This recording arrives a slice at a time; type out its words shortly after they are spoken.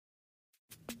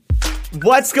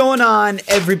What's going on,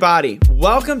 everybody?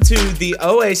 Welcome to the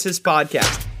Oasis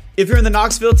Podcast. If you're in the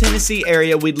Knoxville, Tennessee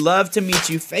area, we'd love to meet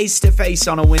you face-to-face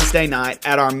on a Wednesday night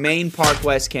at our main Park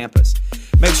West campus.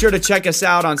 Make sure to check us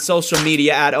out on social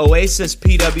media at Oasis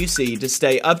PWC to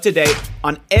stay up to date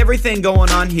on everything going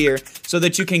on here so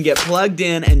that you can get plugged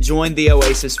in and join the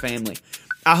Oasis family.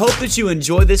 I hope that you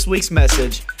enjoy this week's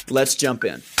message. Let's jump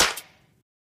in. If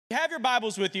you have your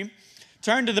Bibles with you,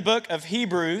 turn to the book of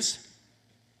Hebrews.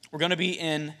 We're going to be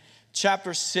in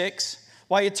chapter 6.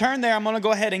 While you turn there, I'm going to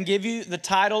go ahead and give you the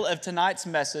title of tonight's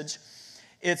message.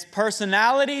 It's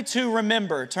Personality to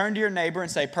Remember. Turn to your neighbor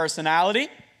and say, personality.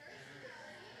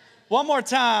 One more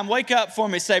time, wake up for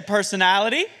me, say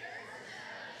personality.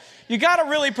 You got to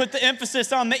really put the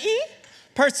emphasis on the E.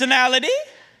 Personality.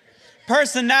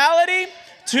 Personality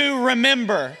to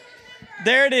remember.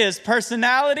 There it is,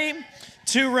 personality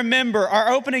to remember.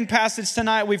 Our opening passage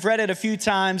tonight, we've read it a few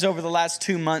times over the last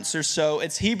 2 months or so.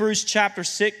 It's Hebrews chapter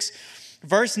 6,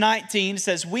 verse 19. It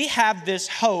says, we have this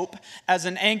hope as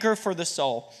an anchor for the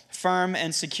soul, firm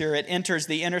and secure. It enters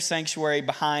the inner sanctuary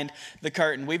behind the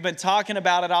curtain. We've been talking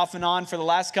about it off and on for the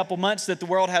last couple months that the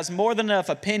world has more than enough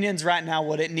opinions right now.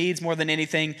 What it needs more than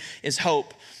anything is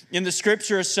hope. And the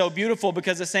scripture is so beautiful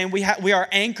because it's saying we are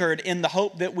anchored in the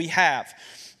hope that we have.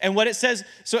 And what it says,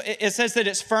 so it says that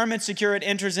it's firm and secure. It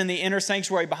enters in the inner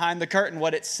sanctuary behind the curtain.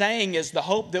 What it's saying is the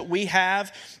hope that we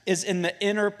have is in the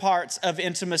inner parts of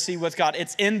intimacy with God.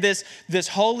 It's in this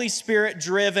Holy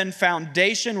Spirit-driven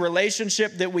foundation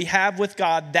relationship that we have with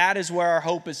God. That is where our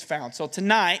hope is found. So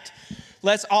tonight,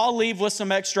 let's all leave with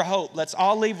some extra hope. Let's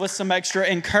all leave with some extra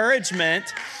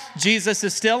encouragement. Jesus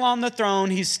is still on the throne.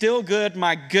 He's still good.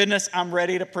 My goodness, I'm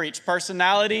ready to preach.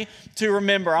 Personality to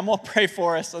remember. I'm going to pray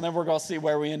for us, and then we're going to see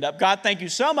where we end up. God, thank you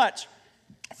so much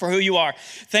for who you are.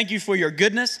 Thank you for your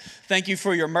goodness. Thank you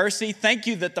for your mercy. Thank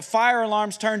you that the fire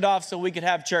alarms turned off so we could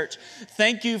have church.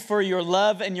 Thank you for your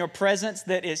love and your presence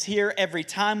that is here every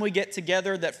time we get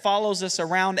together, that follows us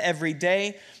around every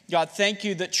day. God, thank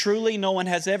you that truly no one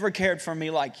has ever cared for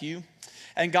me like you.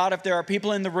 And God, if there are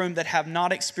people in the room that have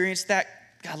not experienced that,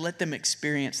 God, let them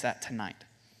experience that tonight.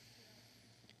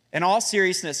 In all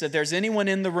seriousness, if there's anyone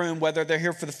in the room, whether they're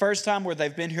here for the first time or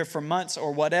they've been here for months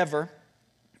or whatever,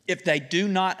 if they do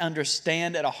not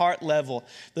understand at a heart level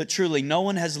that truly no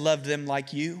one has loved them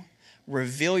like you,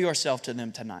 reveal yourself to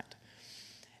them tonight.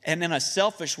 And in a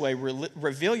selfish way,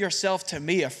 reveal yourself to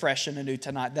me afresh and anew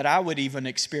tonight, that I would even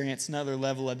experience another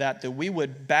level of that we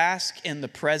would bask in the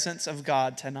presence of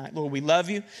God tonight. Lord, we love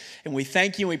you and we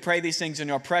thank you. We pray these things in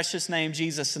your precious name,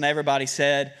 Jesus. And everybody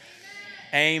said,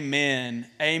 amen.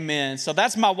 Amen. So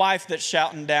that's my wife that's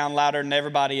shouting down louder than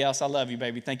everybody else. I love you,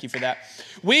 baby. Thank you for that.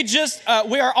 We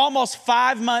are almost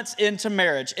 5 months into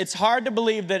marriage. It's hard to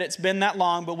believe that it's been that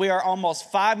long, but we are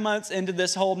almost 5 months into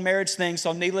this whole marriage thing.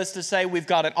 So needless to say, we've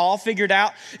got it all figured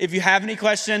out. If you have any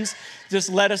questions, just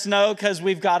let us know because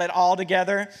we've got it all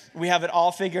together. We have it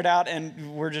all figured out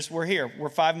and we're here. We're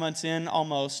 5 months in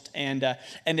almost and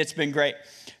it's been great.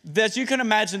 As you can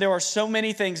imagine, there are so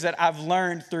many things that I've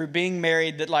learned through being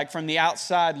married that like from the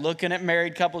outside, looking at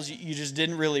married couples, you just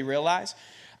didn't really realize.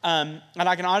 And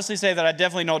I can honestly say that I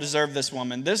definitely don't deserve this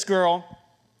woman. This girl,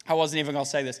 I wasn't even going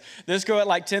to say this. This girl at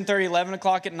like 10:30, 11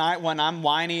 o'clock at night when I'm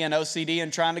whiny and OCD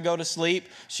and trying to go to sleep,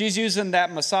 she's using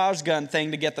that massage gun thing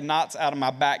to get the knots out of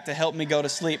my back to help me go to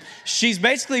sleep. She's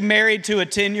basically married to a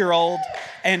 10-year-old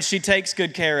and she takes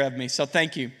good care of me. So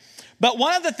thank you. But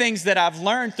one of the things that I've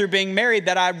learned through being married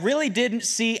that I really didn't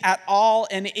see at all,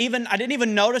 and I didn't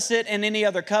even notice it in any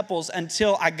other couples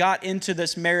until I got into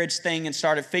this marriage thing and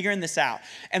started figuring this out.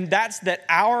 And that's that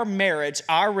our marriage,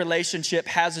 our relationship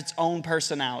has its own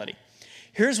personality.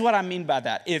 Here's what I mean by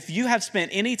that. If you have spent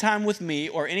any time with me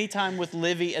or any time with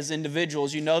Livy as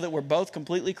individuals, you know that we're both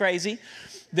completely crazy,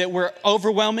 that we're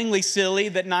overwhelmingly silly,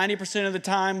 that 90% of the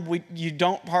time you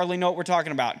don't hardly know what we're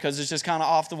talking about because it's just kind of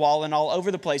off the wall and all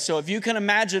over the place. So if you can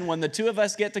imagine when the two of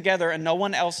us get together and no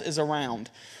one else is around,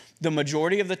 the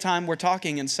majority of the time we're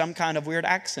talking in some kind of weird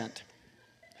accent.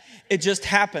 It just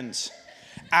happens.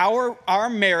 Our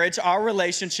marriage, our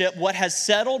relationship, what has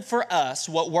settled for us,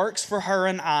 what works for her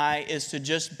and I is to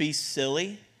just be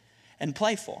silly and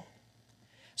playful.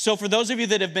 So for those of you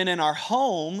that have been in our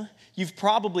home, you've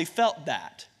probably felt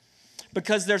that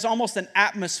because there's almost an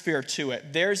atmosphere to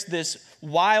it. There's this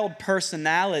wild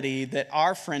personality that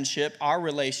our friendship, our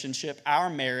relationship, our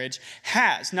marriage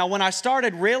has. Now, when I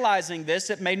started realizing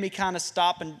this, it made me kind of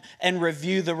stop and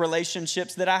review the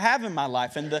relationships that I have in my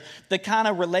life and the kind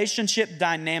of relationship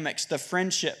dynamics, the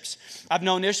friendships. I've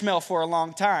known Ishmael for a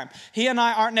long time. He and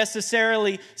I aren't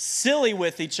necessarily silly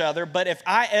with each other, but if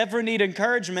I ever need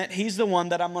encouragement, he's the one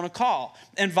that I'm going to call,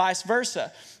 and vice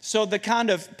versa. So the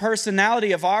kind of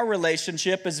personality of our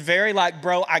relationship is very like,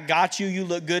 bro, I got you. You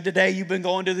look good today. You've been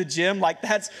going to the gym. Like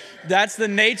that's the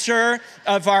nature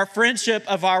of our friendship,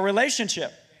 of our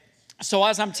relationship. So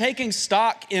as I'm taking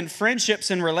stock in friendships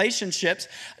and relationships,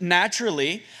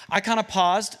 naturally, I kind of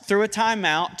paused through a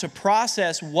timeout to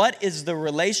process what is the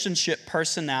relationship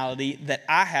personality that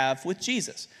I have with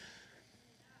Jesus.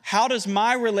 How does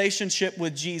my relationship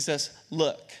with Jesus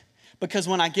look? Because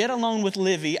when I get alone with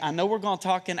Livy, I know we're going to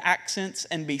talk in accents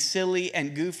and be silly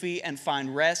and goofy and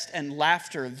find rest and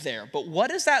laughter there. But what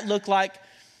does that look like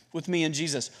with me and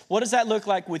Jesus? What does that look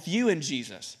like with you and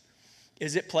Jesus?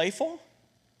 Is it playful?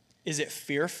 Is it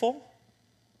fearful?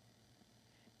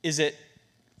 Is it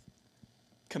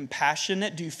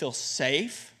compassionate? Do you feel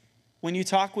safe when you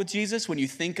talk with Jesus? When you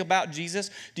think about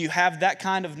Jesus? Do you have that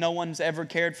kind of no one's ever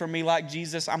cared for me like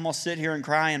Jesus? I'm going to sit here and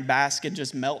cry and bask and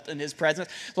just melt in his presence.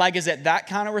 Like, is it that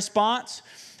kind of response?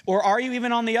 Or are you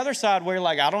even on the other side where you're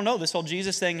like, I don't know, this whole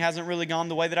Jesus thing hasn't really gone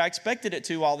the way that I expected it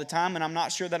to all the time, and I'm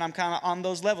not sure that I'm kind of on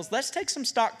those levels. Let's take some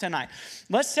stock tonight.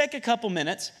 Let's take a couple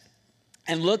minutes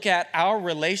and look at our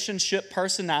relationship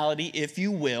personality, if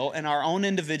you will, in our own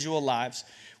individual lives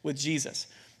with Jesus.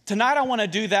 Tonight, I want to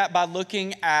do that by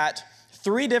looking at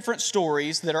 3 different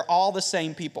stories that are all the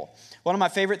same people. One of my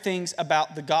favorite things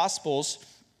about the Gospels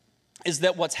is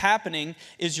that what's happening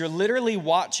is you're literally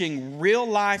watching real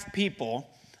life people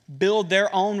build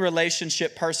their own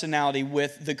relationship personality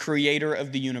with the creator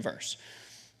of the universe.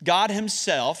 God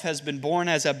himself has been born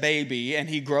as a baby, and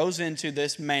he grows into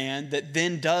this man that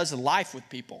then does life with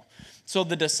people. So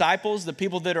the disciples, the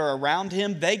people that are around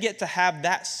him, they get to have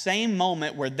that same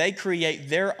moment where they create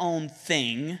their own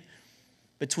thing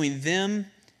between them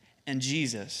and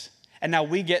Jesus. And now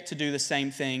we get to do the same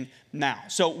thing now.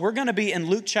 So we're going to be in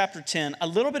Luke chapter 10, a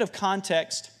little bit of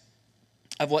context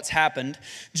of what's happened.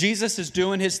 Jesus is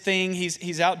doing his thing.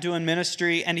 He's out doing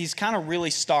ministry, and he's kind of really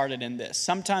started in this.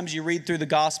 Sometimes you read through the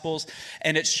Gospels,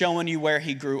 and it's showing you where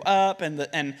he grew up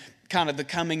and kind of the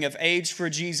coming of age for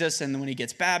Jesus, and when he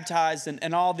gets baptized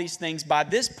and all these things. By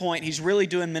this point, he's really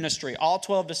doing ministry. All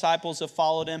 12 disciples have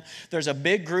followed him. There's a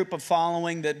big group of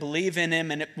following that believe in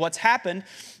him. And what's happened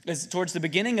is towards the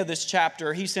beginning of this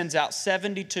chapter, he sends out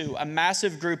 72, a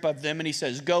massive group of them, and he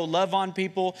says, go love on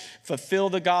people, fulfill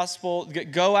the gospel,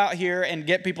 go out here and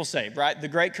get people saved, right? The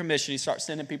Great Commission, he starts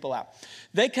sending people out.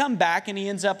 They come back, and he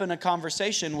ends up in a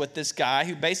conversation with this guy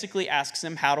who basically asks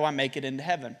him, how do I make it into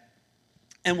heaven?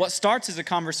 And what starts as a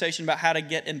conversation about how to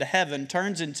get into heaven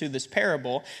turns into this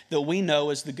parable that we know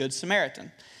as the Good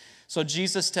Samaritan. So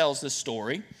Jesus tells this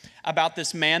story about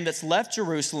this man that's left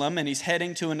Jerusalem and he's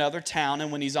heading to another town,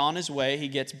 and when he's on his way, he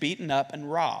gets beaten up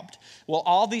and robbed. Well,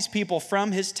 all these people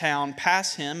from his town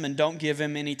pass him and don't give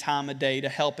him any time of day to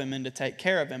help him and to take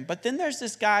care of him. But then there's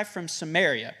this guy from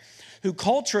Samaria who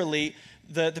culturally,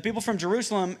 the people from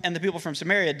Jerusalem and the people from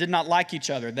Samaria did not like each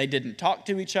other. They didn't talk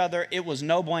to each other. It was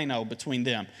no bueno between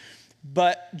them.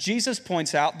 But Jesus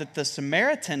points out that the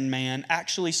Samaritan man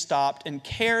actually stopped and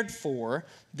cared for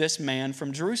this man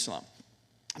from Jerusalem.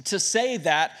 To say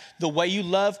that the way you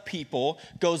love people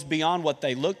goes beyond what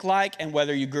they look like and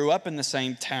whether you grew up in the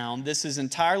same town. This is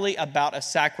entirely about a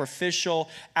sacrificial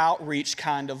outreach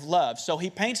kind of love. So he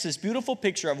paints this beautiful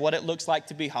picture of what it looks like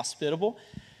to be hospitable,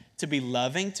 to be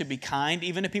loving, to be kind,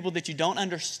 even to people that you don't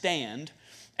understand.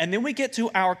 And then we get to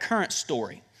our current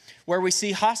story, where we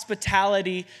see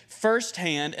hospitality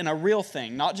firsthand in a real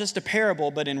thing, not just a parable,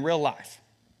 but in real life.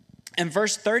 In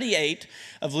verse 38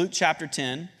 of Luke chapter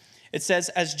 10, it says,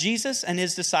 as Jesus and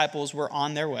his disciples were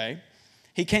on their way,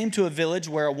 he came to a village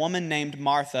where a woman named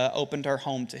Martha opened her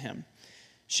home to him.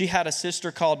 She had a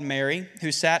sister called Mary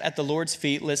who sat at the Lord's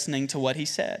feet listening to what he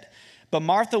said. But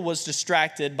Martha was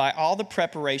distracted by all the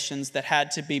preparations that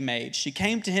had to be made. She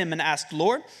came to him and asked,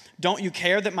 Lord, don't you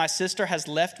care that my sister has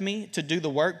left me to do the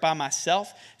work by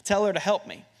myself? Tell her to help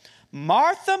me.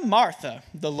 Martha, Martha,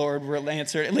 the Lord will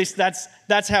answer. At least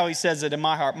that's how he says it in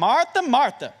my heart. Martha,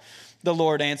 Martha, the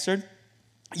Lord answered.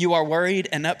 You are worried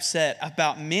and upset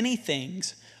about many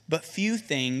things, but few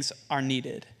things are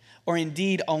needed, or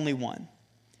indeed only one.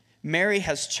 Mary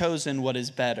has chosen what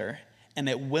is better, and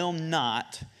it will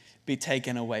not be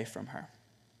taken away from her.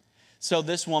 So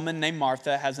this woman named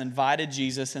Martha has invited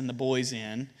Jesus and the boys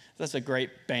in. That's a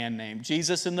great band name.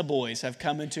 Jesus and the boys have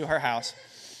come into her house.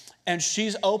 And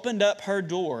she's opened up her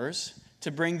doors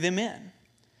to bring them in.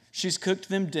 She's cooked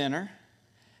them dinner.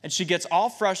 And she gets all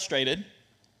frustrated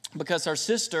because her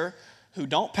sister, who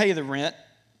don't pay the rent,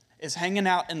 is hanging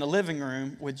out in the living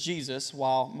room with Jesus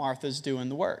while Martha's doing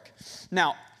the work.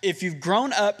 Now, if you've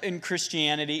grown up in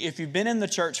Christianity, if you've been in the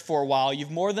church for a while, you've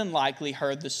more than likely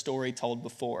heard this story told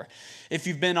before. If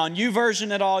you've been on YouVersion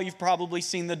at all, you've probably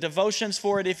seen the devotions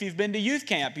for it. If you've been to youth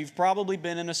camp, you've probably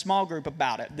been in a small group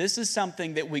about it. This is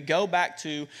something that we go back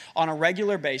to on a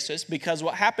regular basis because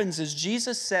what happens is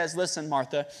Jesus says, listen,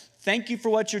 Martha, thank you for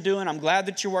what you're doing. I'm glad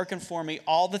that you're working for me,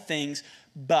 all the things,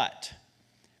 but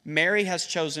Mary has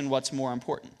chosen what's more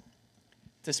important,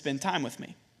 to spend time with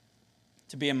me,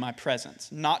 to be in my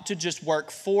presence, not to just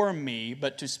work for me,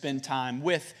 but to spend time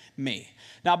with me.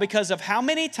 Now, because of how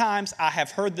many times I have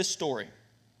heard this story,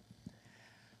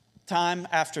 time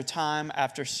after sermon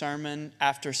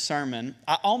after sermon,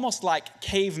 I almost like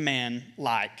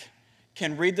caveman-like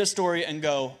can read the story and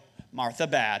go, Martha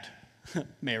bad,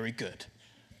 Mary good.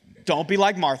 Don't be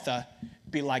like Martha,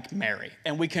 be like Mary.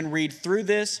 And we can read through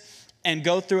this and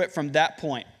go through it from that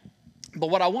point.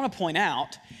 But what I want to point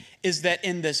out is that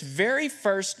in this very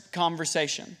first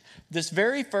conversation, this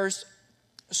very first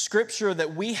scripture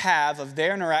that we have of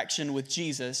their interaction with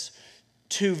Jesus,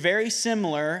 two very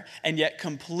similar and yet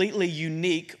completely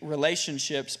unique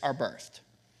relationships are birthed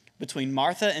between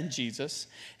Martha and Jesus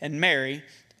and Mary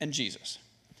and Jesus.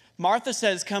 Martha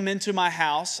says, come into my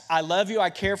house. I love you. I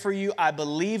care for you. I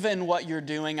believe in what you're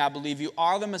doing. I believe you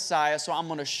are the Messiah. So I'm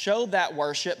going to show that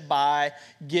worship by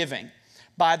giving,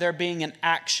 by there being an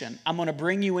action. I'm going to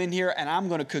bring you in here and I'm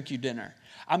going to cook you dinner.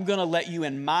 I'm going to let you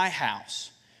in my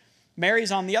house.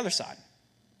 Mary's on the other side.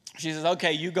 She says,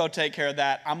 okay, you go take care of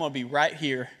that. I'm going to be right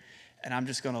here and I'm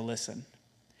just going to listen.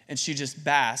 And she just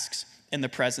basks in the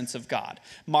presence of God.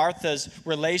 Martha's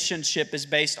relationship is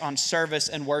based on service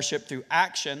and worship through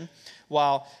action,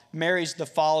 while Mary's the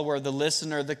follower, the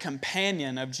listener, the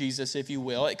companion of Jesus, if you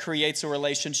will. It creates a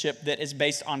relationship that is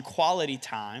based on quality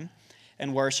time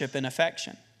and worship and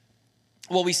affection.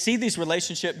 Well, we see these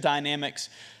relationship dynamics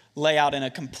lay out in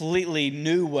a completely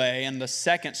new way in the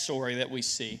second story that we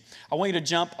see. I want you to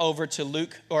jump over to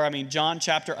John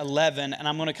chapter 11, and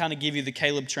I'm going to kind of give you the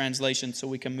Caleb translation so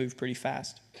we can move pretty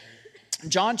fast.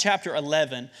 John chapter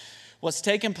 11, what's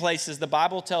taken place is the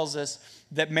Bible tells us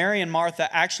that Mary and Martha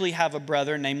actually have a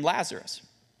brother named Lazarus.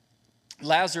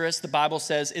 Lazarus, the Bible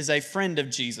says, is a friend of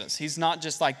Jesus. He's not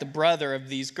just like the brother of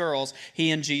these girls.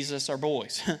 He and Jesus are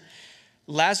boys.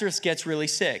 Lazarus gets really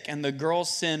sick, and the girls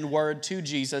send word to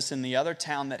Jesus in the other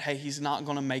town that, hey, he's not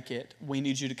going to make it. We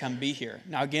need you to come be here.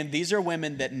 Now, again, these are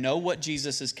women that know what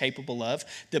Jesus is capable of,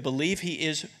 that believe he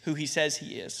is who he says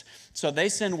he is. So they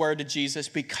send word to Jesus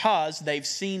because they've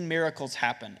seen miracles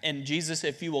happen. And Jesus,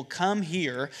 if you will come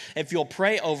here, if you'll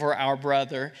pray over our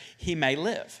brother, he may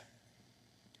live.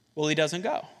 Well, he doesn't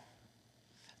go.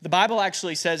 The Bible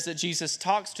actually says that Jesus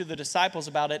talks to the disciples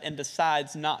about it and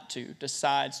decides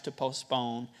to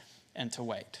postpone and to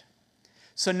wait.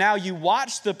 So now you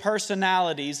watch the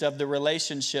personalities of the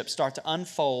relationship start to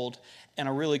unfold in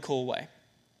a really cool way.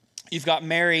 You've got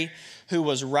Mary, who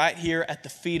was right here at the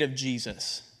feet of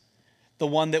Jesus, the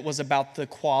one that was about the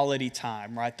quality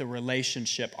time, right? The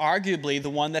relationship, arguably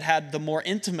the one that had the more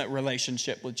intimate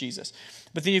relationship with Jesus.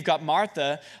 But then you've got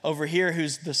Martha over here,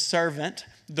 who's the servant,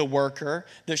 the worker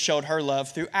that showed her love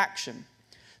through action.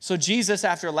 So Jesus,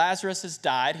 after Lazarus has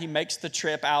died, he makes the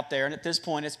trip out there. And at this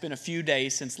point, it's been a few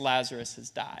days since Lazarus has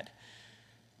died.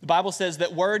 The Bible says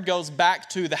that word goes back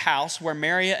to the house where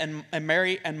Mary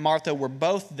and Martha were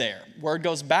both there. Word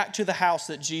goes back to the house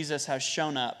that Jesus has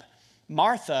shown up.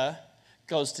 Martha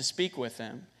goes to speak with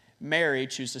him. Mary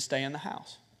chooses to stay in the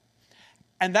house.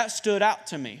 And that stood out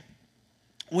to me.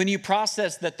 When you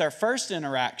process that their first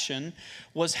interaction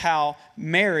was how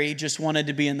Mary just wanted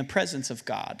to be in the presence of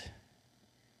God.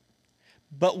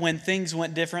 But when things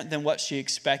went different than what she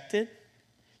expected,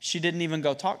 she didn't even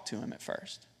go talk to him at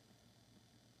first.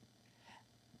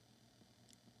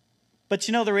 But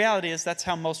you know, the reality is that's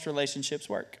how most relationships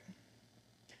work.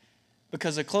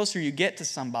 Because the closer you get to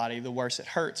somebody, the worse it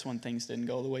hurts when things didn't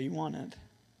go the way you wanted.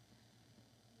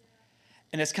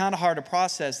 And it's kind of hard to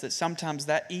process that sometimes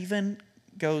that even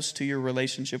goes to your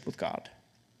relationship with God.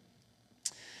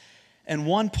 At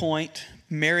one point,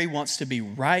 Mary wants to be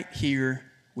right here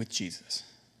with Jesus.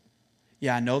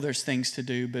 Yeah, I know there's things to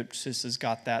do, but sis has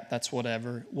got that. That's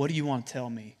whatever. What do you want to tell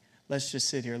me? Let's just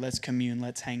sit here. Let's commune.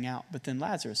 Let's hang out. But then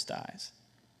Lazarus dies.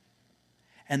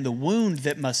 And the wound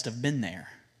that must have been there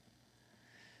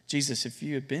Jesus, if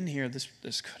you had been here, this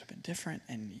could have been different,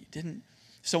 and you didn't.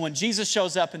 So when Jesus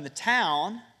shows up in the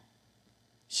town,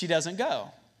 she doesn't go.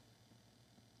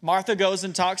 Martha goes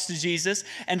and talks to Jesus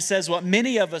and says what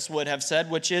many of us would have said,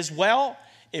 which is, well,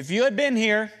 if you had been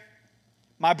here,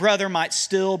 my brother might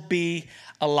still be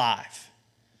alive.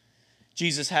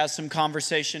 Jesus has some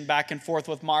conversation back and forth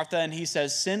with Martha, and he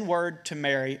says, send word to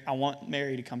Mary. I want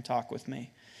Mary to come talk with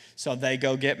me. So they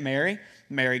go get Mary.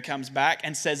 Mary comes back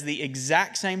and says the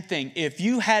exact same thing. If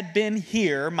you had been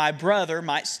here, my brother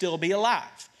might still be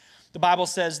alive. The Bible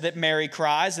says that Mary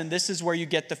cries, and this is where you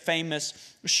get the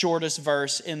famous shortest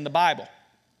verse in the Bible.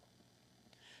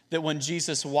 That when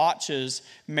Jesus watches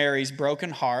Mary's broken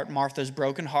heart, Martha's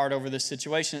broken heart over this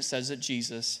situation, it says that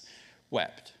Jesus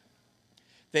wept.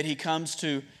 That he comes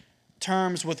to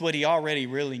terms with what he already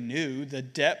really knew, the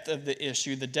depth of the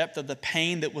issue, the depth of the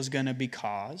pain that was going to be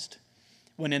caused,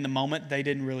 when in the moment they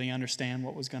didn't really understand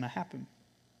what was going to happen.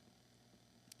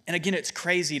 And again, it's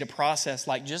crazy to process,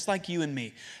 just like you and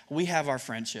me, we have our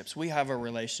friendships, we have our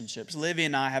relationships. Livy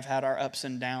and I have had our ups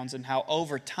and downs, and how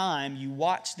over time you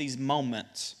watch these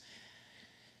moments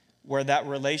where that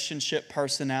relationship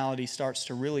personality starts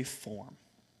to really form.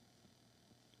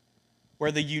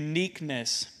 Where the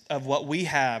uniqueness of what we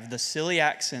have, the silly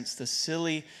accents, the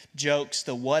silly jokes,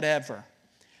 the whatever,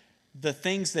 the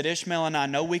things that Ishmael and I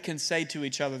know we can say to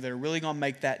each other that are really going to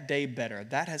make that day better,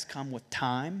 that has come with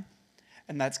time,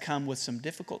 and that's come with some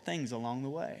difficult things along the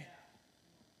way.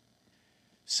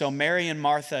 So Mary and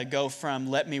Martha go from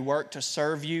let me work to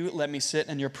serve you, let me sit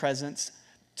in your presence,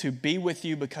 to be with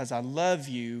you because I love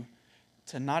you,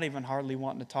 to not even hardly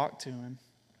wanting to talk to him.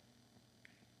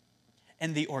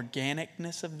 And the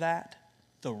organicness of that,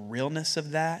 the realness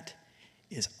of that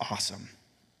is awesome.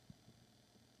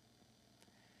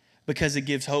 Because it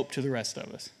gives hope to the rest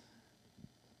of us.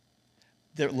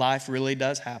 That life really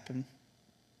does happen.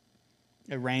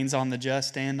 It rains on the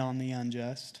just and on the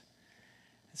unjust.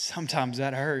 Sometimes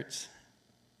that hurts.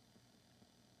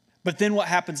 But then what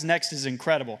happens next is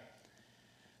incredible.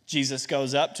 Jesus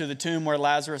goes up to the tomb where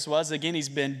Lazarus was. Again, he's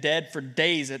been dead for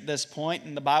days at this point.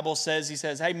 And the Bible says, he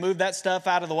says, hey, move that stuff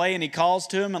out of the way. And he calls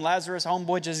to him, and Lazarus'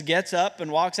 homeboy just gets up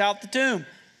and walks out the tomb.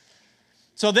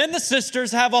 So then the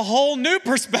sisters have a whole new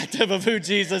perspective of who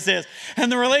Jesus is.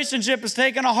 And the relationship is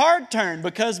taking a hard turn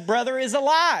because brother is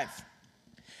alive.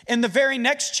 In the very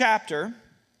next chapter,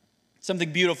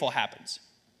 something beautiful happens.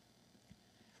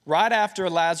 Right after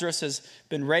Lazarus has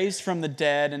been raised from the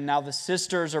dead and now the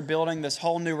sisters are building this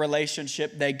whole new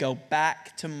relationship, they go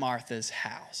back to Martha's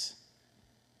house.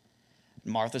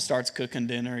 Martha starts cooking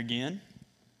dinner again.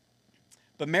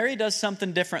 But Mary does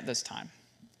something different this time.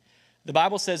 The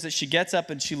Bible says that she gets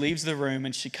up and she leaves the room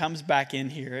and she comes back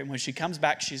in here. And when she comes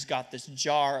back, she's got this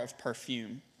jar of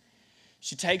perfume.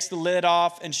 She takes the lid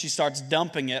off and she starts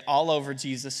dumping it all over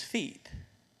Jesus' feet.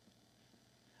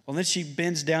 Well, then she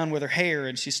bends down with her hair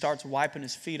and she starts wiping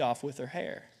his feet off with her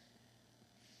hair.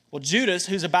 Well, Judas,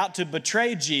 who's about to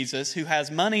betray Jesus, who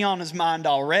has money on his mind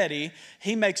already,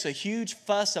 he makes a huge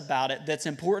fuss about it that's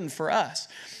important for us.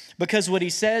 Because what he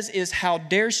says is, how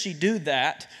dare she do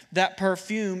that? That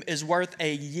perfume is worth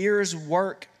a year's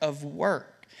work of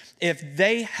work. If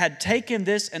they had taken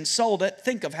this and sold it,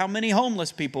 think of how many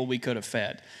homeless people we could have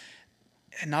fed.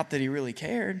 And not that he really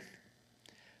cared.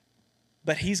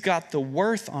 But he's got the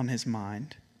worth on his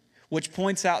mind, which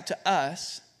points out to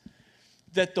us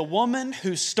that the woman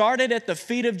who started at the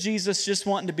feet of Jesus just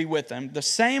wanting to be with him, the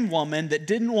same woman that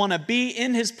didn't want to be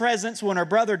in his presence when her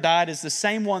brother died, is the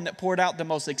same one that poured out the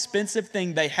most expensive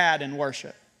thing they had in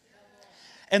worship.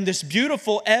 And this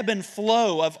beautiful ebb and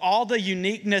flow of all the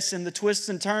uniqueness and the twists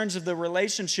and turns of the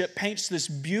relationship paints this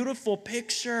beautiful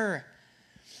picture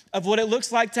of what it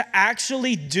looks like to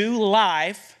actually do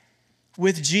life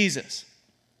with Jesus.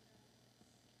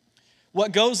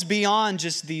 What goes beyond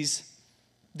just these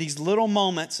little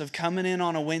moments of coming in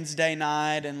on a Wednesday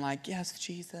night and yes,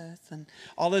 Jesus, and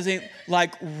all those things,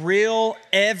 real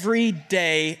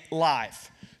everyday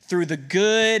life through the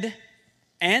good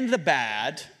and the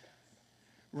bad,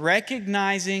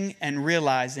 recognizing and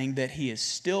realizing that he is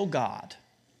still God.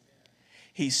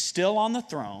 He's still on the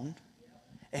throne,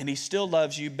 and he still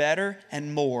loves you better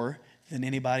and more than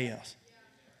anybody else.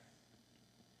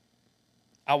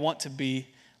 I want to be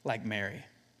like Mary.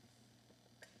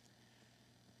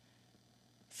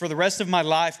 For the rest of my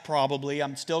life, probably,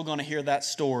 I'm still going to hear that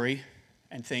story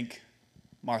and think,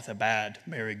 Martha bad,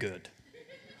 Mary good.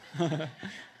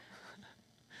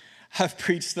 I've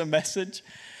preached the message.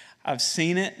 I've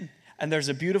seen it. And there's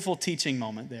a beautiful teaching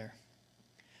moment there.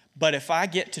 But if I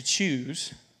get to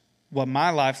choose what my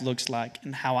life looks like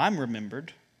and how I'm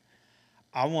remembered,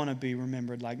 I want to be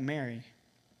remembered like Mary.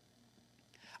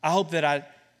 I hope that I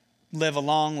live a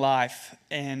long life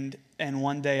and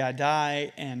one day I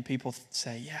die and people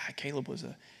say, yeah, Caleb was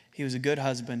a good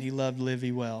husband. He loved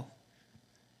Livy well.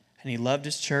 And he loved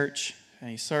his church and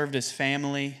he served his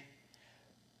family.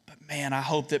 But man, I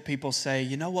hope that people say,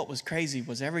 you know what was crazy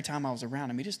was every time I was around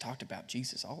him, he just talked about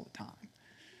Jesus all the time.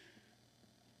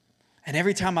 And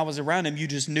every time I was around him, you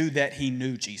just knew that he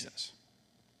knew Jesus.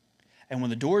 And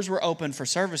when the doors were open for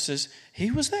services,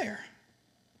 he was there.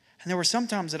 And there were some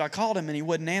times that I called him and he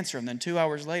wouldn't answer. And then 2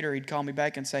 hours later, he'd call me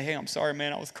back and say, hey, I'm sorry,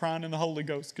 man. I was crying in the Holy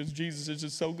Ghost because Jesus is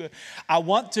just so good. I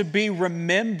want to be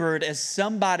remembered as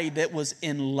somebody that was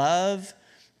in love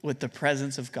with the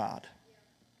presence of God.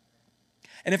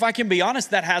 And if I can be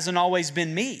honest, that hasn't always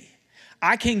been me.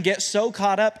 I can get so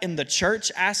caught up in the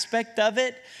church aspect of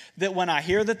it that when I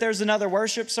hear that there's another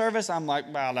worship service, I'm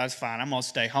like, well, that's fine. I'm going to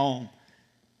stay home.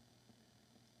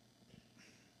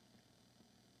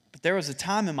 But there was a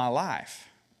time in my life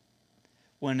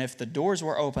when if the doors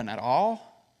were open at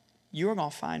all, you were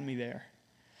going to find me there.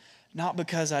 Not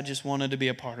because I just wanted to be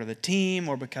a part of the team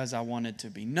or because I wanted to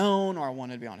be known or I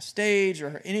wanted to be on a stage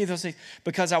or any of those things,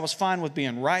 because I was fine with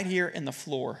being right here in the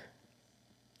floor.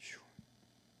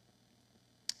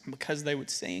 Because they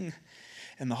would sing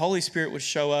and the Holy Spirit would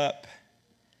show up,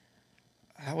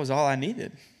 that was all I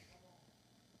needed.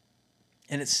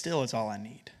 And it still is all I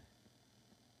need.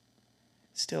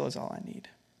 Still is all I need.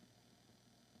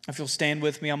 If you'll stand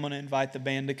with me, I'm going to invite the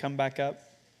band to come back up.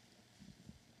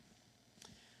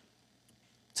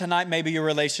 Tonight, maybe your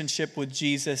relationship with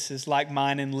Jesus is like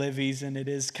mine and Livy's, and it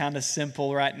is kind of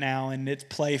simple right now, and it's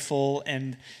playful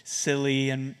and silly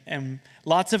and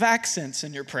lots of accents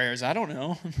in your prayers. I don't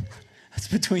know. That's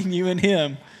between you and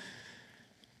him.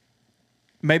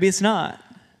 Maybe it's not.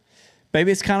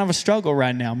 Maybe it's kind of a struggle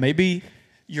right now. Maybe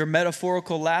your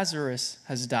metaphorical Lazarus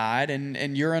has died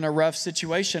and you're in a rough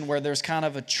situation where there's kind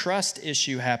of a trust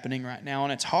issue happening right now,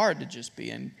 and it's hard to just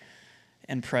be in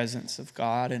presence of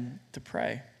God and to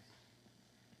pray.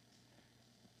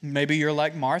 Maybe you're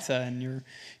like Martha and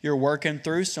you're working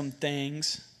through some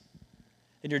things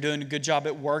and you're doing a good job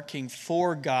at working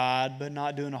for God but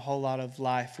not doing a whole lot of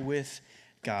life with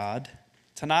God.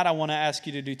 Tonight I want to ask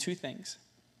you to do two things.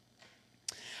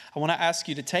 I want to ask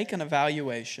you to take an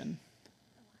evaluation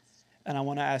and I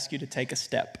want to ask you to take a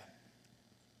step.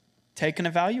 Take an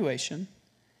evaluation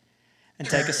and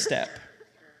take a step.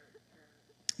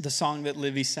 The song that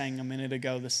Livy sang a minute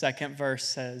ago, the second verse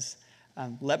says,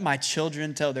 let my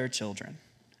children tell their children,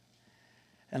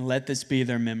 and let this be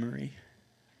their memory,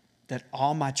 that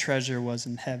all my treasure was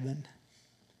in heaven,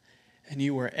 and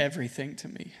you were everything to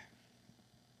me.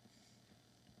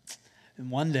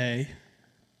 And one day,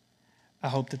 I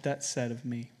hope that that's said of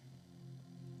me.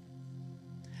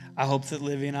 I hope that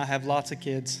Livy and I have lots of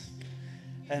kids.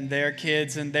 And their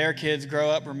kids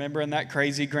grow up remembering that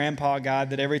crazy grandpa guy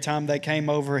that every time they came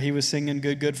over, he was singing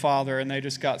Good, Good Father, and they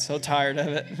just got so tired of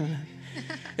it.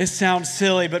 It sounds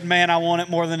silly, but man, I want it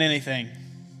more than anything.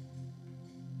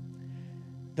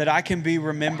 That I can be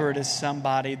remembered as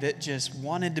somebody that just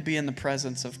wanted to be in the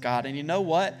presence of God. And you know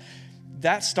what?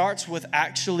 That starts with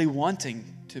actually wanting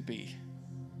to be.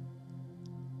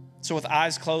 So with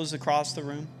eyes closed across the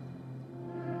room,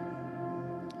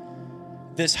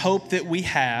 this hope that we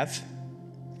have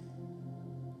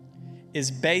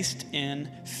is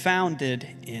founded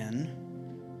in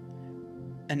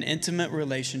an intimate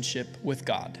relationship with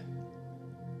God.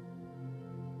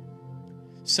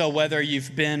 So whether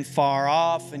you've been far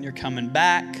off and you're coming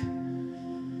back,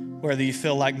 whether you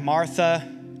feel like Martha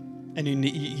and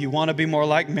you want to be more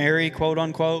like Mary, quote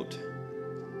unquote,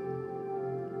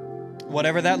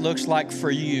 whatever that looks like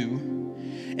for you,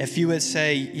 if you would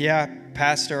say, yeah,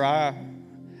 Pastor, I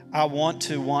want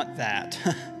to want that.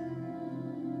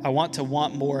 I want to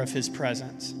want more of his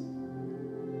presence.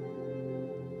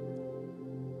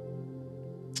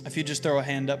 If you just throw a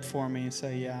hand up for me and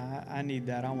say, yeah, I need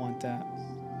that. I want that.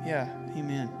 Yeah,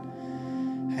 amen.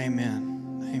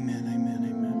 Amen. Amen. Amen.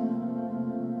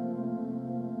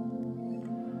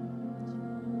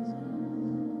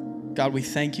 Amen. God, we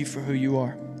thank you for who you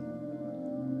are.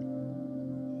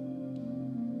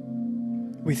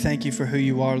 We thank you for who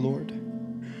you are, Lord.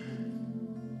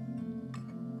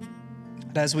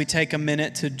 And as we take a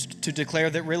minute to declare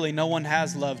that really no one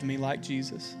has loved me like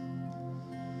Jesus.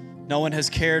 No one has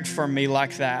cared for me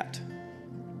like that.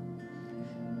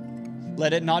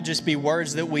 Let it not just be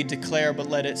words that we declare, but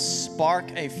let it spark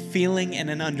a feeling and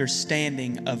an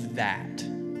understanding of that.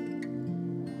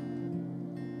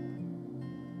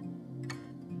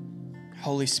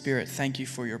 Holy Spirit, thank you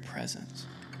for your presence.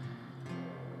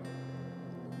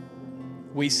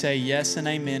 We say yes and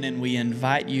amen, and we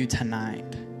invite you tonight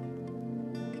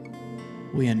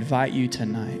we invite you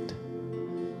tonight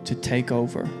to take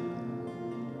over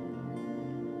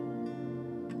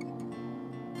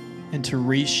and to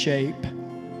reshape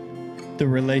the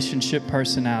relationship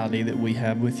personality that we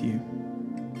have with you.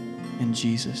 In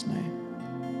Jesus'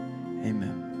 name,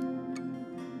 amen.